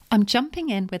I'm jumping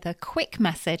in with a quick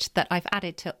message that I've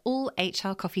added to all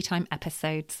HR Coffee Time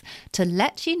episodes to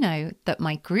let you know that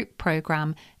my group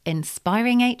program,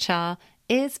 Inspiring HR,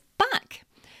 is back.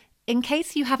 In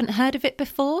case you haven't heard of it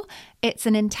before, it's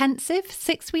an intensive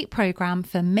 6-week program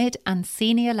for mid and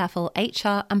senior level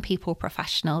HR and people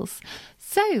professionals.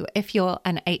 So if you're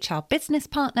an HR business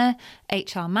partner,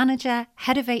 HR manager,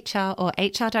 head of HR or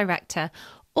HR director,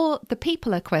 or the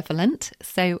people equivalent,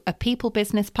 so a people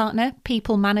business partner,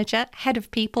 people manager, head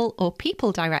of people or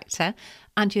people director,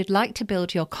 and you'd like to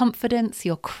build your confidence,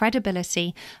 your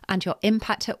credibility and your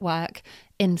impact at work,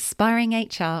 Inspiring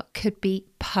HR could be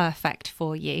perfect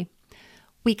for you.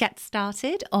 We get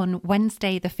started on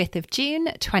Wednesday the 5th of June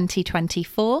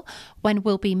 2024 when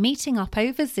we'll be meeting up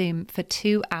over Zoom for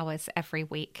 2 hours every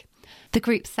week. The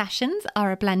group sessions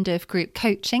are a blend of group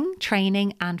coaching,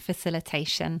 training and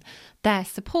facilitation. They're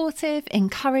supportive,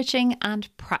 encouraging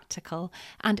and practical,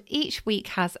 and each week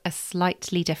has a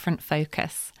slightly different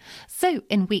focus. So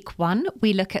in week 1,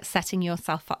 we look at setting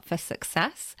yourself up for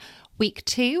success. Week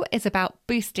 2 is about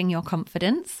boosting your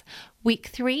confidence. Week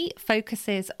 3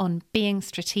 focuses on being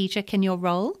strategic in your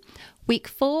role. Week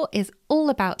 4 is all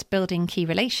about building key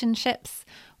relationships.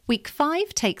 Week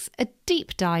 5 takes a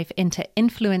deep dive into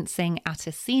influencing at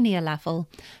a senior level,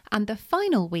 and the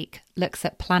final week looks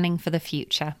at planning for the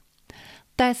future.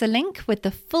 There's a link with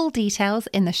the full details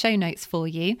in the show notes for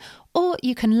you, or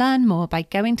you can learn more by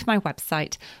going to my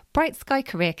website, Bright Sky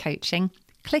Career Coaching,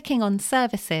 clicking on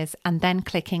Services and then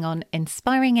clicking on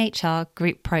Inspiring HR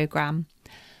Group Programme.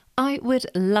 I would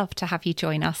love to have you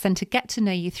join us and to get to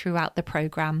know you throughout the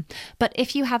programme. But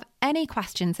if you have any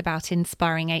questions about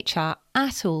Inspiring HR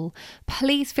at all,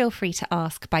 please feel free to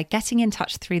ask by getting in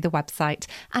touch through the website,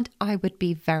 and I would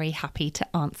be very happy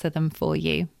to answer them for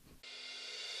you.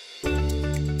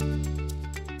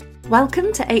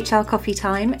 Welcome to HR Coffee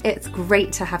Time. It's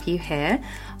great to have you here.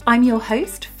 I'm your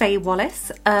host, Faye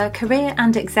Wallace, a career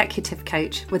and executive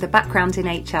coach with a background in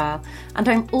HR, and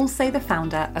I'm also the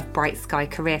founder of Bright Sky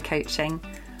Career Coaching.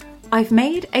 I've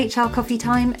made HR Coffee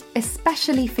Time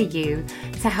especially for you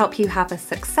to help you have a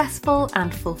successful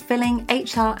and fulfilling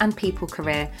HR and people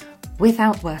career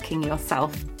without working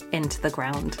yourself into the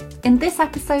ground. In this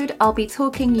episode, I'll be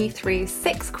talking you through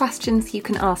 6 questions you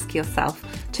can ask yourself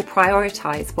to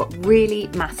prioritise what really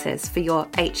matters for your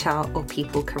HR or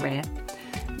people career.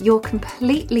 You're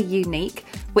completely unique,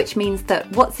 which means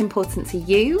that what's important to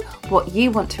you, what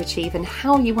you want to achieve and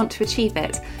how you want to achieve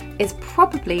it is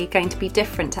probably going to be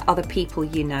different to other people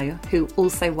you know who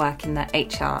also work in the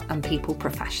HR and people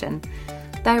profession.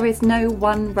 There is no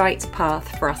one right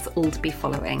path for us all to be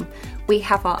following. We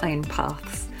have our own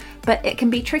paths. But it can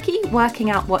be tricky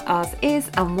working out what ours is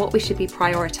and what we should be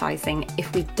prioritising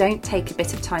if we don't take a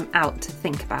bit of time out to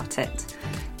think about it.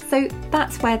 So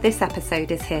that's where this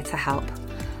episode is here to help.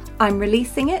 I'm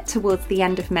releasing it towards the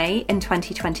end of May in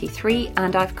 2023,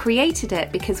 and I've created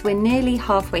it because we're nearly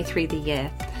halfway through the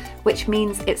year, which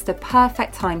means it's the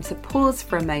perfect time to pause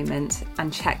for a moment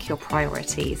and check your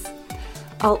priorities.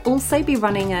 I'll also be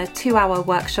running a 2-hour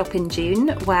workshop in June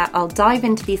where I'll dive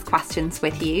into these questions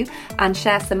with you and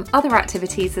share some other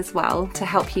activities as well to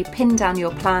help you pin down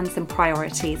your plans and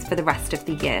priorities for the rest of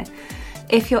the year.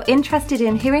 If you're interested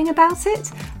in hearing about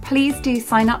it, please do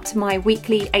sign up to my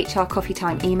weekly HR Coffee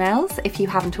Time emails if you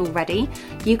haven't already.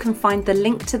 You can find the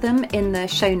link to them in the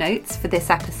show notes for this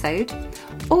episode,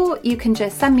 or you can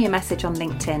just send me a message on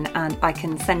LinkedIn and I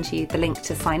can send you the link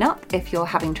to sign up if you're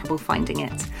having trouble finding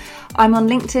it. I'm on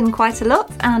LinkedIn quite a lot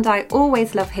and I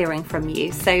always love hearing from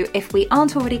you, so if we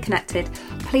aren't already connected,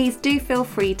 please do feel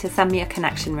free to send me a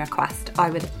connection request. I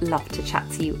would love to chat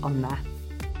to you on there.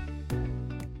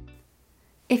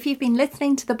 If you've been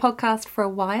listening to the podcast for a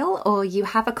while or you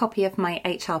have a copy of my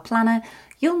HR planner,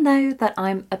 you'll know that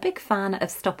I'm a big fan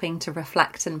of stopping to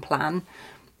reflect and plan.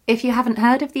 If you haven't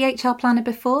heard of the HR planner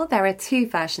before, there are 2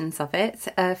 versions of it.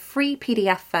 A free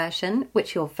PDF version,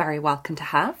 which you're very welcome to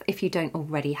have if you don't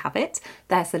already have it.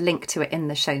 There's a link to it in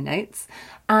the show notes.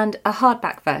 And a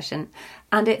hardback version.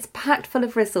 And it's packed full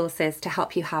of resources to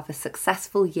help you have a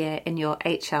successful year in your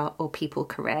HR or people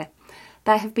career.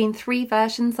 There have been 3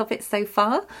 versions of it so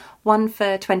far, one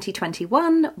for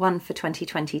 2021, one for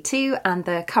 2022, and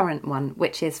the current one,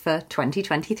 which is for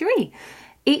 2023.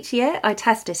 Each year I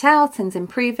test it out and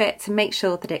improve it to make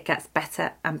sure that it gets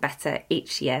better and better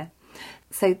each year.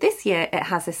 So this year it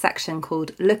has a section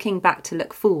called Looking Back to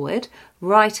Look Forward,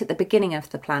 right at the beginning of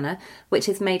the planner, which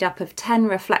is made up of 10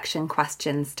 reflection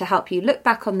questions to help you look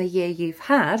back on the year you've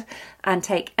had and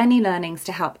take any learnings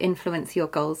to help influence your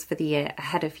goals for the year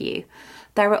ahead of you.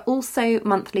 There are also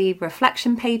monthly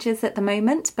reflection pages at the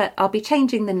moment, but I'll be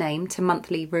changing the name to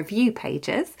monthly review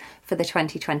pages for the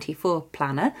 2024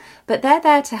 planner. But they're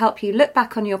there to help you look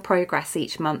back on your progress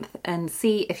each month and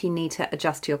see if you need to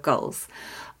adjust your goals.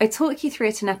 I talk you through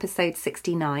it in episode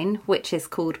 69, which is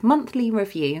called Monthly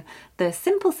Review, the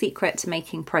simple secret to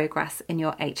making progress in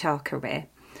your HR career.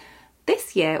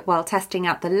 This year, while testing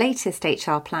out the latest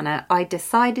HR planner, I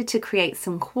decided to create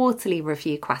some quarterly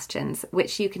review questions,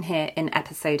 which you can hear in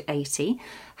episode 80,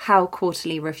 how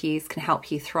quarterly reviews can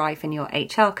help you thrive in your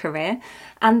HR career.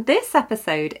 And this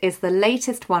episode is the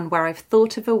latest one where I've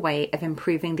thought of a way of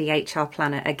improving the HR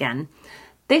planner again.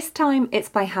 This time it's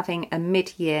by having a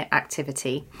mid-year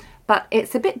activity. But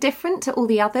it's a bit different to all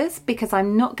the others because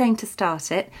I'm not going to start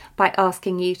it by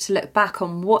asking you to look back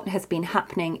on what has been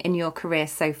happening in your career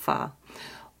so far.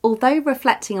 Although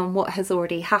reflecting on what has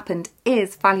already happened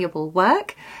is valuable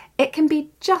work, it can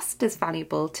be just as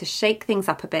valuable to shake things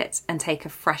up a bit and take a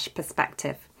fresh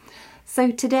perspective.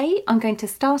 So today I'm going to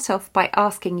start off by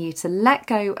asking you to let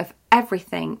go of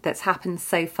everything that's happened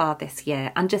so far this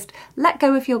year and just let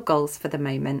go of your goals for the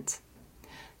moment.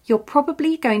 You're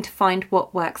probably going to find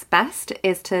what works best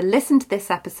is to listen to this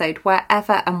episode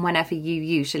wherever and whenever you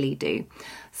usually do.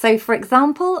 So for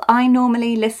example, I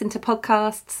normally listen to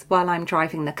podcasts while I'm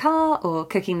driving the car or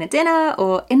cooking the dinner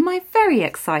or in my very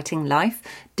exciting life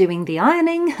doing the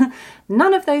ironing.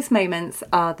 None of those moments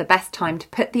are the best time to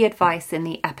put the advice in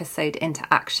the episode into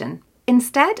action.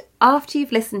 Instead, after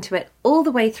you've listened to it all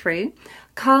the way through,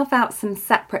 carve out some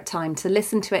separate time to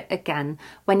listen to it again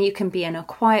when you can be in a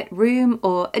quiet room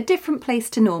or a different place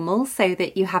to normal so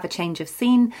that you have a change of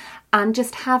scene and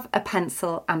just have a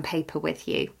pencil and paper with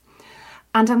you.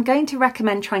 And I'm going to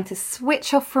recommend trying to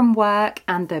switch off from work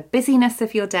and the busyness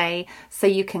of your day so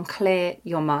you can clear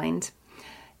your mind.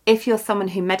 If you're someone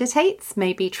who meditates,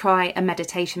 maybe try a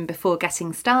meditation before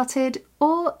getting started,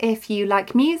 or if you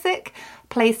like music,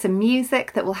 play some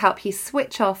music that will help you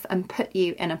switch off and put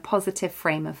you in a positive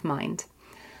frame of mind.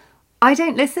 I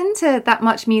don't listen to that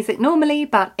much music normally,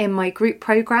 but in my group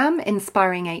programme,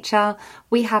 Inspiring HR,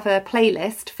 we have a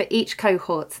playlist for each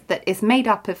cohort that is made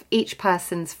up of each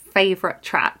person's favourite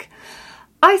track.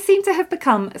 I seem to have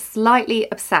become slightly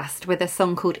obsessed with a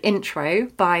song called Intro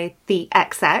by the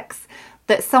XX,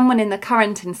 that someone in the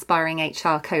current Inspiring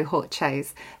HR cohort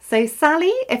chose. So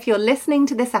Sally, if you're listening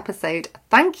to this episode,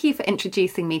 thank you for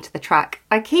introducing me to the track.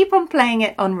 I keep on playing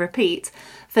it on repeat.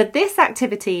 For this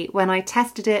activity, when I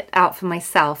tested it out for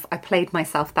myself, I played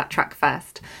myself that track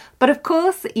first. But of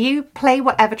course, you play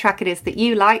whatever track it is that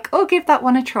you like, or give that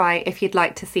one a try if you'd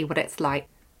like to see what it's like.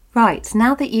 Right,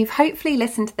 now that you've hopefully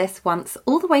listened to this once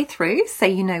all the way through so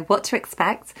you know what to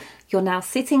expect, you're now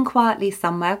sitting quietly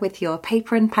somewhere with your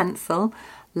paper and pencil.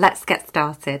 Let's get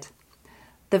started.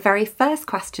 The very first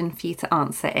question for you to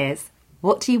answer is,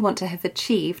 what do you want to have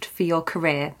achieved for your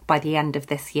career by the end of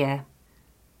this year?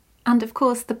 And of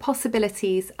course, the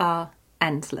possibilities are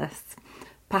endless.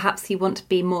 Perhaps you want to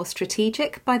be more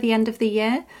strategic by the end of the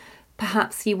year.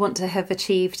 Perhaps you want to have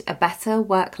achieved a better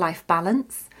work-life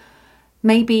balance.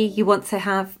 Maybe you want to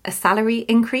have a salary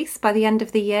increase by the end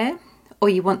of the year, or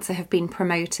you want to have been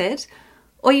promoted,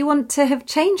 or you want to have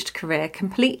changed career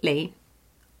completely,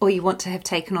 or you want to have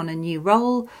taken on a new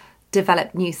role,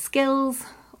 developed new skills,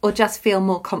 or just feel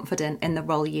more confident in the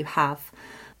role you have.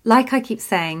 Like I keep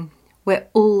saying, we're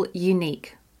all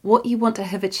unique. What you want to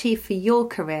have achieved for your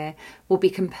career will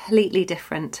be completely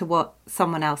different to what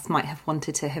someone else might have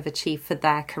wanted to have achieved for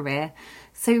their career.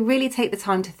 So really take the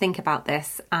time to think about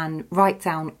this and write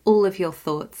down all of your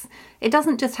thoughts. It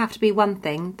doesn't just have to be one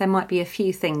thing. There might be a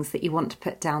few things that you want to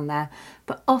put down there.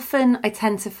 But often I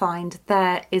tend to find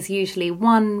there is usually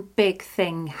one big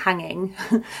thing hanging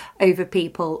over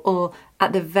people or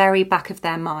at the very back of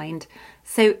their mind.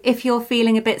 So if you're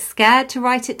feeling a bit scared to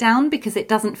write it down because it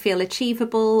doesn't feel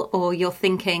achievable, or you're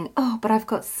thinking, oh, but I've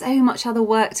got so much other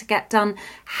work to get done,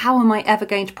 how am I ever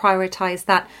going to prioritise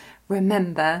that?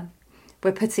 Remember,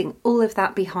 we're putting all of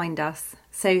that behind us.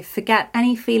 So forget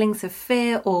any feelings of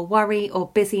fear or worry or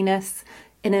busyness.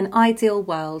 In an ideal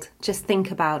world, just think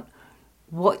about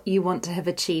what you want to have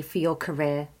achieved for your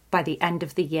career by the end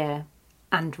of the year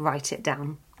and write it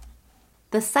down.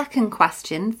 The second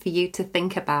question for you to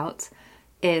think about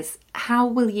is, how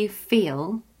will you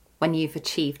feel when you've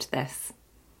achieved this?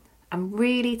 And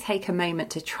really take a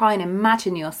moment to try and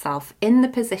imagine yourself in the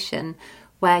position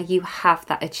where you have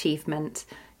that achievement.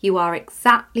 You are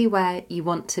exactly where you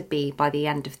want to be by the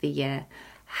end of the year.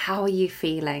 How are you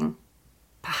feeling?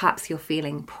 Perhaps you're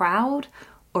feeling proud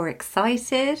or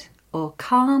excited or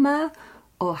calmer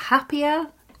or happier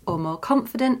or more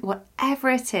confident, whatever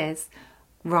it is.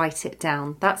 write it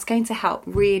down. That's going to help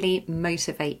really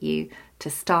motivate you to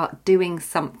start doing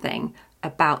something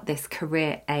about this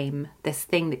career aim, this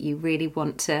thing that you really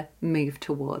want to move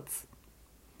towards.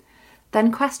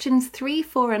 Then questions 3,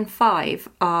 4 and 5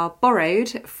 are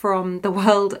borrowed from the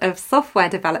world of software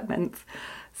development.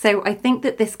 So I think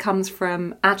that this comes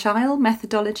from Agile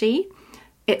methodology.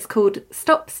 It's called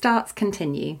Stop, Starts,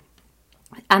 Continue.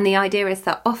 And the idea is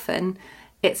that often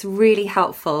it's really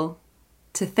helpful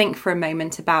to think for a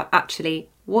moment about actually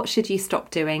what should you stop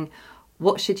doing,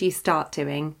 what should you start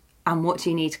doing, and what do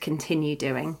you need to continue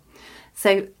doing.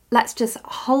 So let's just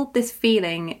hold this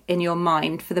feeling in your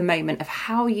mind for the moment of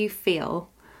how you feel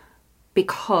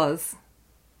because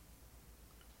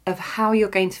of how you're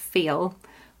going to feel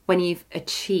when you've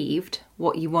achieved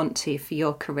what you want to for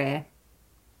your career.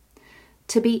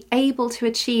 To be able to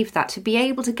achieve that, to be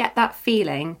able to get that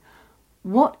feeling,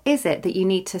 what is it that you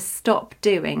need to stop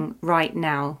doing right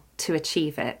now to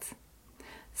achieve it?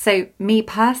 So me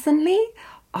personally,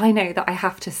 I know that I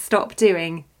have to stop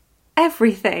doing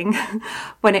everything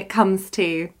when it comes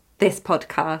to this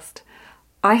podcast.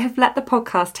 I have let the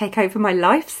podcast take over my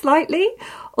life slightly,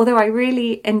 although I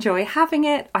really enjoy having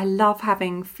it. I love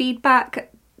having feedback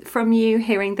from you,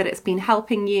 hearing that it's been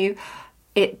helping you.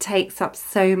 It takes up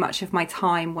so much of my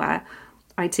time where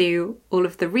I do all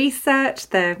of the research,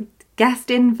 the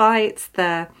guest invites,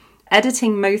 the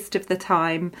editing most of the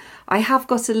time. I have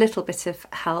got a little bit of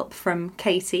help from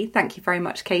Katie. Thank you very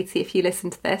much, Katie, if you listen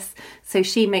to this. So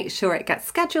she makes sure it gets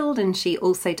scheduled and she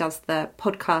also does the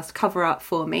podcast cover up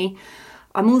for me.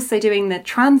 I'm also doing the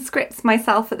transcripts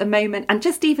myself at the moment, and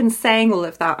just even saying all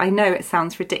of that, I know it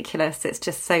sounds ridiculous. It's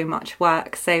just so much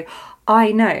work. So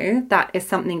I know that is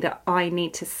something that I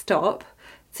need to stop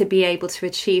to be able to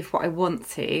achieve what I want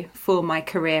to for my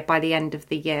career by the end of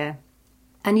the year.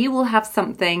 And you will have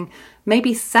something,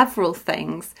 maybe several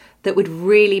things that would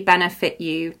really benefit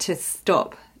you to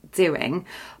stop doing.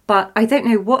 But I don't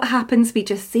know what happens. We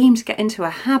just seem to get into a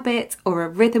habit or a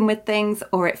rhythm with things,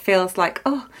 or it feels like,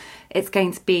 oh, it's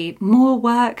going to be more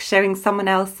work showing someone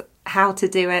else how to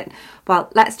do it.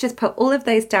 Well, let's just put all of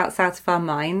those doubts out of our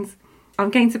minds. I'm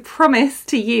going to promise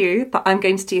to you that I'm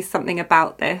going to do something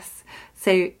about this.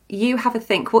 So you have a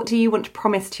think. What do you want to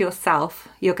promise to yourself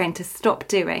you're going to stop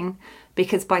doing?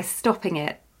 Because by stopping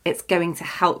it, it's going to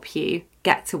help you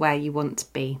get to where you want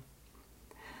to be.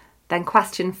 Then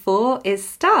question 4 is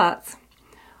start.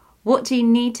 What do you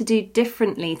need to do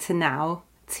differently to now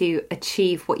to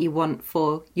achieve what you want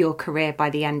for your career by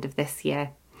the end of this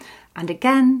year? And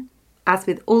again, as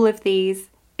with all of these,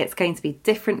 it's going to be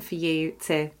different for you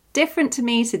to different to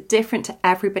me to different to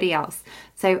everybody else.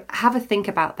 So have a think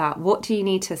about that. What do you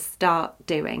need to start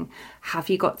doing? Have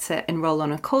you got to enroll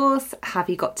on a course? Have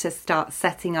you got to start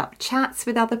setting up chats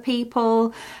with other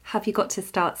people? Have you got to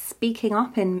start speaking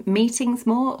up in meetings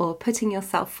more or putting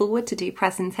yourself forward to do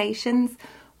presentations?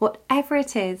 Whatever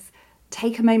it is,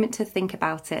 take a moment to think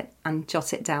about it and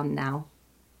jot it down now.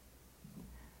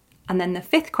 And then the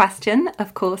 5th question,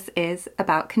 of course, is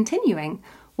about continuing.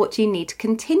 What do you need to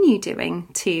continue doing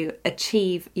to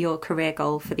achieve your career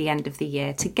goal for the end of the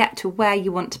year, to get to where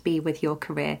you want to be with your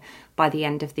career by the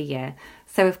end of the year?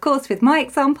 So, of course, with my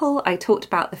example, I talked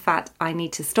about the fact I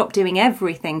need to stop doing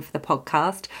everything for the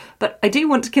podcast, but I do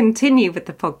want to continue with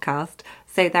the podcast.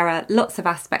 So there are lots of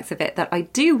aspects of it that I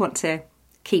do want to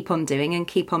keep on doing and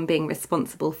keep on being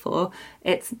responsible for.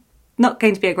 It's not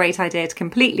going to be a great idea to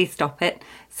completely stop it.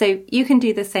 So you can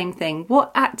do the same thing.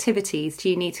 What activities do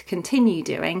you need to continue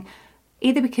doing,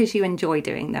 either because you enjoy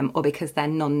doing them or because they're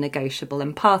non-negotiable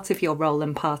and part of your role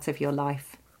and part of your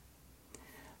life?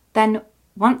 Then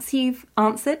once you've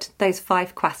answered those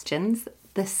 5 questions,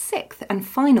 the 6th and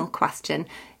final question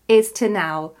is to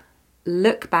now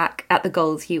look back at the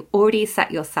goals you already set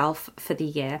yourself for the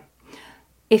year.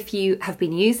 If you have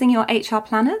been using your HR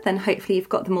planner, then hopefully you've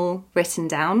got them all written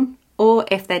down. Or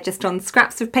if they're just on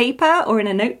scraps of paper or in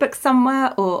a notebook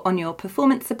somewhere or on your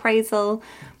performance appraisal,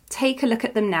 take a look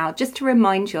at them now just to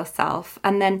remind yourself.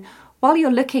 And then while you're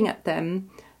looking at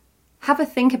them, have a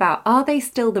think about, are they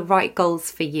still the right goals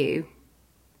for you?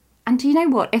 And do you know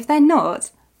what? If they're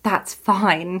not, that's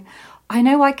fine. I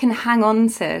know I can hang on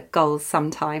to goals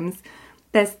sometimes.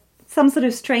 There's some sort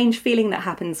of strange feeling that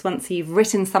happens once you've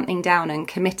written something down and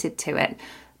committed to it.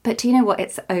 But do you know what?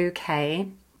 It's okay.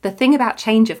 The thing about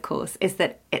change, of course, is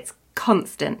that it's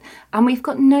constant and we've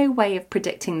got no way of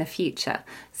predicting the future.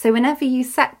 So whenever you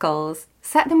set goals,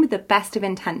 set them with the best of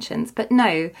intentions, but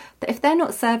know that if they're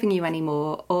not serving you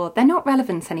anymore or they're not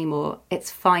relevant anymore, it's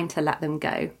fine to let them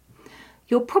go.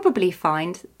 You'll probably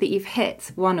find that you've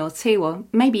hit 1 or 2 or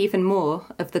maybe even more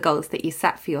of the goals that you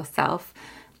set for yourself.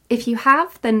 If you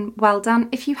have, then well done.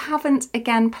 If you haven't,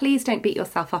 again, please don't beat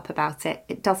yourself up about it.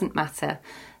 It doesn't matter.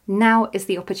 Now is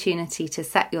the opportunity to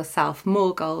set yourself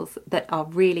more goals that are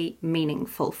really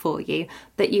meaningful for you,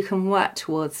 that you can work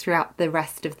towards throughout the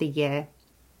rest of the year.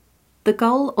 The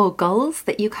goal or goals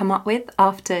that you come up with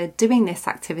after doing this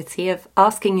activity of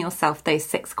asking yourself those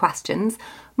 6 questions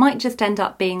might just end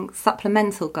up being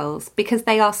supplemental goals because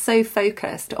they are so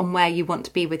focused on where you want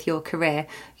to be with your career.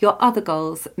 Your other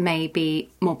goals may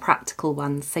be more practical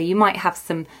ones. So you might have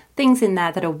some things in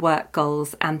there that are work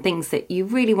goals and things that you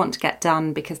really want to get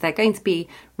done because they're going to be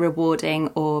rewarding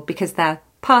or because they're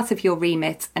part of your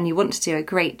remit and you want to do a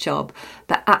great job.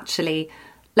 But actually,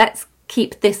 let's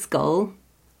keep this goal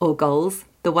or goals,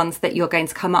 the ones that you're going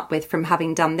to come up with from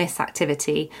having done this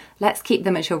activity, let's keep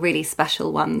them as your really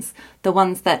special ones, the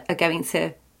ones that are going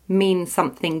to mean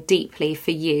something deeply for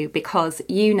you because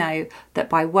you know that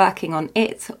by working on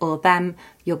it or them,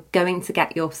 you're going to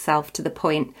get yourself to the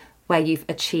point where you've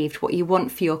achieved what you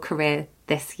want for your career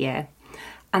this year.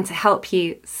 And to help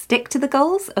you stick to the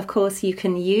goals, of course, you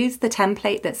can use the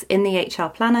template that's in the HR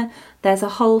planner. There's a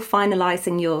whole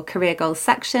finalising your career goals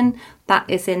section that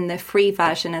is in the free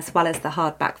version as well as the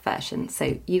hardback version.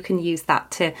 So you can use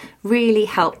that to really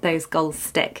help those goals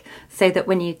stick so that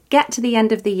when you get to the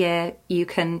end of the year, you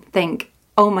can think,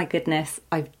 oh my goodness,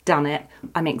 I've done it.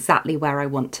 I'm exactly where I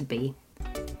want to be.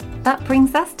 That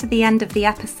brings us to the end of the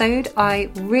episode. I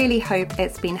really hope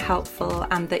it's been helpful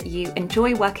and that you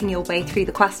enjoy working your way through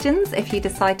the questions if you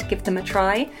decide to give them a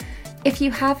try. If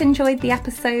you have enjoyed the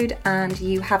episode and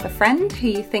you have a friend who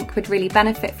you think would really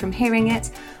benefit from hearing it,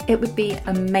 it would be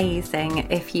amazing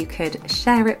if you could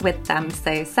share it with them.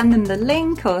 So send them the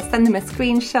link or send them a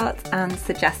screenshot and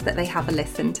suggest that they have a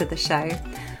listen to the show.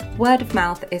 Word of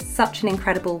mouth is such an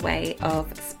incredible way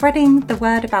of spreading the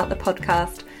word about the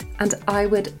podcast, and I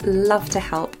would love to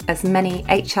help as many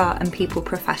HR and people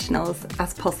professionals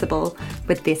as possible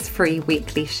with this free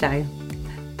weekly show.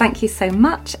 Thank you so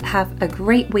much. Have a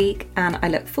great week, and I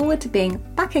look forward to being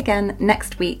back again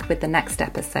next week with the next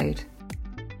episode.